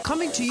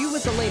coming to you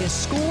with the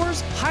latest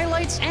scores,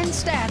 highlights, and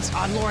stats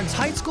on Lawrence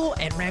High School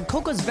and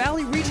Rancocas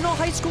Valley Regional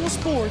High School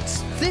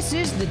sports. This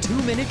is the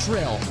 2-Minute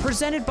Drill,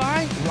 presented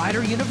by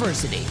Rider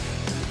University.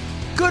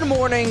 Good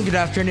morning, good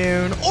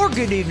afternoon, or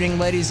good evening,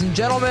 ladies and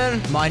gentlemen.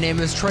 My name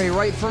is Trey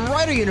Wright from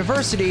Rider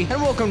University,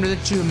 and welcome to the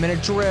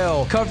 2-Minute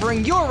Drill,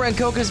 covering your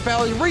Rancocas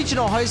Valley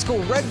Regional High School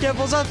Red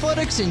Devils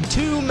athletics in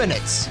 2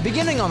 minutes.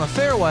 Beginning on the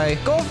fairway,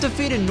 golf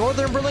defeated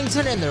Northern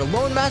Burlington in their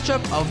lone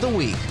matchup of the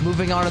week.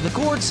 Moving on to the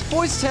courts,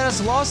 boys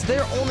tennis lost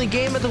their only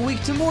game of the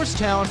week to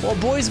Morristown, while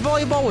boys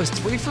volleyball was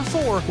 3 for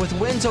 4 with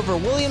wins over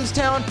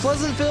Williamstown,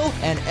 Pleasantville,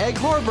 and Egg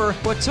Harbor,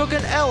 but took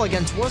an L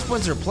against West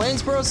Windsor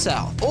Plainsboro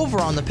South. Over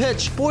on the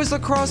pitch, boys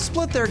lacrosse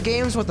split their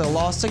games with a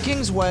loss to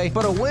Kingsway,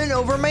 but a win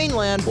over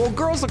Mainland, while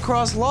girls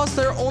lacrosse lost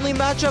their only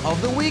matchup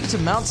of the week to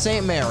Mount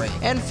St. Mary.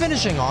 And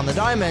finishing on the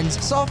diamonds,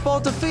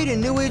 softball defeated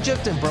New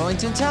Egypt in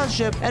Burlington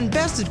Township and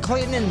bested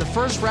Clayton in the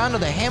first round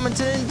of the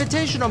Hamilton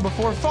Invitational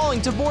before falling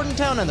to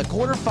Bordentown in the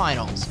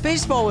quarterfinals.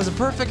 Baseball was a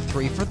perfect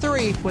 3 for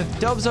 3 with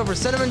dubs over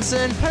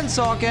Cinnamonson,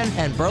 Pensauken,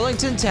 and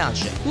Burlington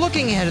Township.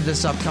 Looking ahead to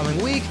this upcoming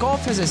week,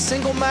 golf has a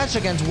single match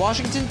against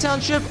Washington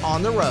Township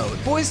on the road.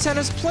 Boys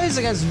tennis plays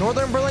against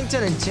Northern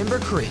Burlington and Timber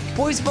Creek.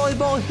 Boys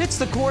volleyball hits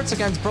the courts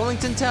against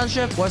Burlington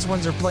Township, West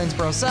Windsor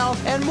Plainsboro South,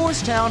 and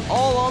Morristown,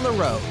 all on the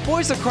road.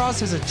 Boys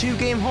lacrosse has a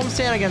 2-game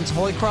homestand against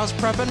Holy Cross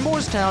Prep in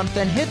Morristown,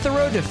 then hit the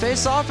road to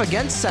face off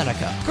against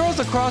Seneca. Girls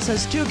lacrosse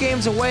has 2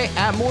 games away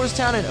at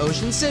Morristown and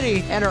Ocean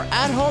City, and are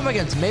at home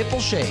against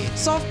Maple Shade.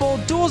 Softball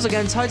duels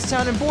against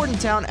Hightstown and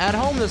Bordentown at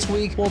home this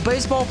week, while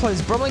baseball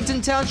plays Burlington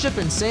Township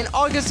and St.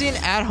 Augustine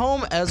at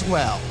home as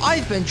well.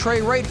 I've been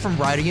Trey Wright from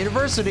Rider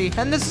University,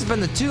 and this has been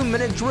the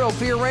 2-Minute Drill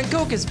for your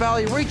Rancocas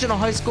Valley Regional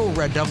High School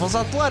Red Devils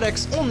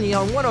athletics, only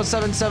on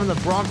 107.7 The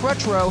Bronc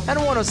Retro and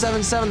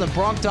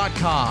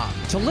 107.7thebronc.com.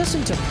 To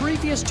listen to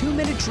previous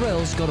 2-Minute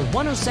Drills, go to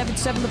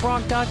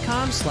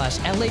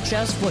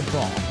 1077thebronc.com/LHS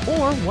football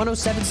or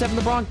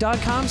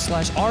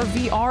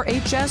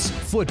 1077thebronc.com/RVRHS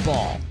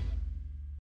football.